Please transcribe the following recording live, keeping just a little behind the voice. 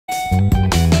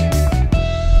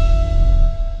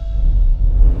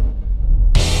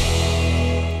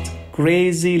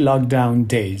crazy lockdown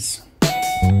days.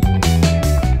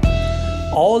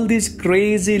 All these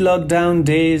crazy lockdown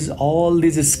days, all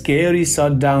these scary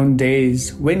shutdown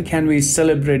days, when can we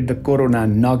celebrate the Corona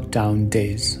knockdown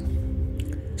days?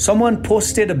 Someone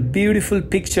posted a beautiful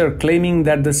picture claiming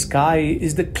that the sky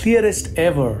is the clearest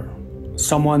ever.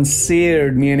 Someone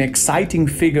shared me an exciting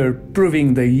figure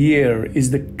proving the year is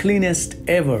the cleanest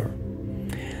ever.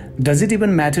 Does it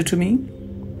even matter to me?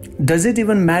 Does it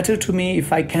even matter to me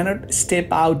if I cannot step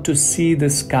out to see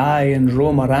the sky and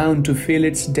roam around to feel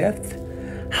its depth?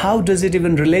 How does it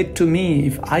even relate to me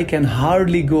if I can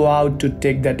hardly go out to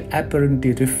take that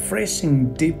apparently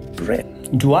refreshing deep breath?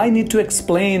 Do I need to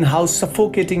explain how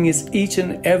suffocating is each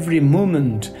and every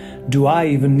moment? Do I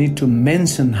even need to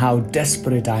mention how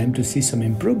desperate I am to see some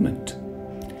improvement?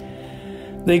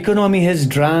 The economy has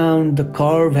drowned, the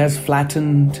curve has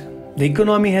flattened. The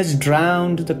economy has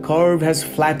drowned, the curve has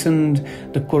flattened,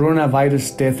 the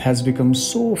coronavirus death has become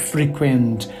so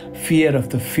frequent, fear of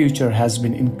the future has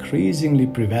been increasingly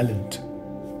prevalent.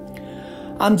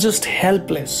 I'm just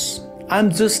helpless.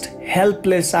 I'm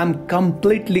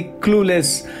completely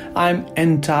clueless. I'm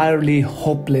entirely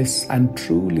hopeless. I'm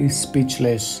truly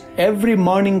speechless. Every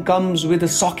morning comes with a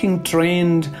shocking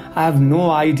trend. I have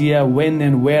no idea when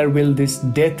and where will this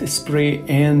death spray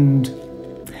end.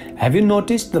 Have you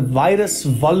noticed the virus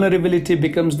vulnerability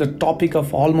becomes the topic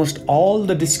of almost all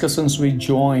the discussions we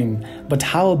join? But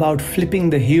how about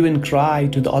flipping the hue and cry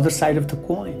to the other side of the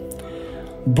coin?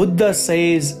 Buddha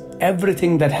says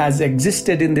everything that has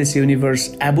existed in this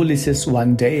universe abolishes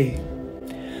one day.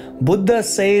 Buddha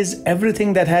says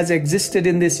everything that has existed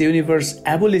in this universe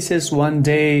abolishes one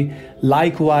day.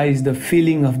 Likewise, the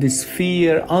feeling of this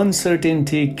fear,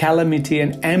 uncertainty, calamity,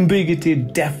 and ambiguity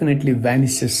definitely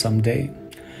vanishes someday.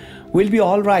 We'll be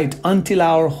all right until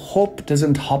our hope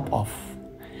doesn't hop off.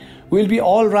 We'll be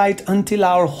all right until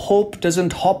our hope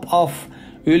doesn't hop off.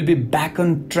 We'll be back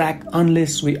on track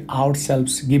unless we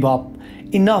ourselves give up.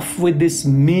 Enough with this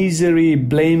misery,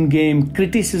 blame game,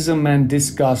 criticism and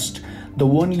disgust. The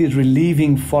only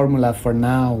relieving formula for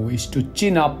now is to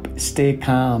chin up, stay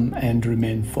calm and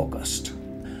remain focused.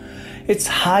 It's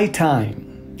high time.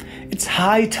 It's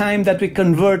high time that we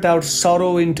convert our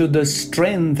sorrow into the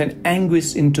strength and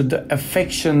anguish into the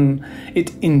affection.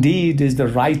 It indeed is the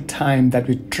right time that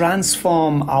we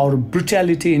transform our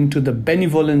brutality into the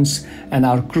benevolence and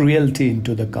our cruelty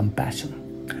into the compassion.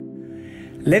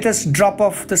 Let us drop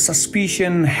off the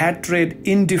suspicion, hatred,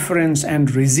 indifference, and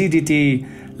rigidity.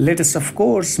 Let us, of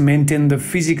course, maintain the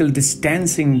physical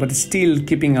distancing, but still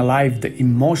keeping alive the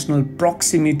emotional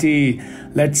proximity.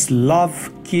 Let's love,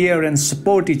 care, and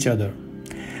support each other.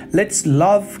 Let's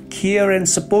love, care, and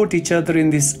support each other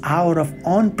in this hour of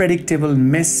unpredictable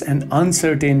mess and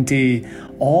uncertainty.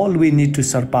 All we need to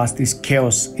surpass this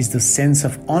chaos is the sense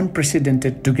of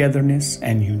unprecedented togetherness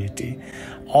and unity.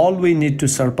 All we need to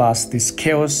surpass this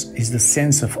chaos is the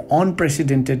sense of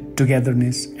unprecedented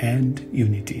togetherness and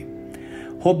unity.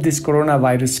 Hope this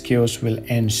coronavirus chaos will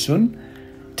end soon.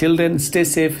 Till then, stay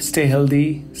safe, stay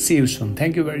healthy. See you soon.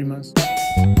 Thank you very much.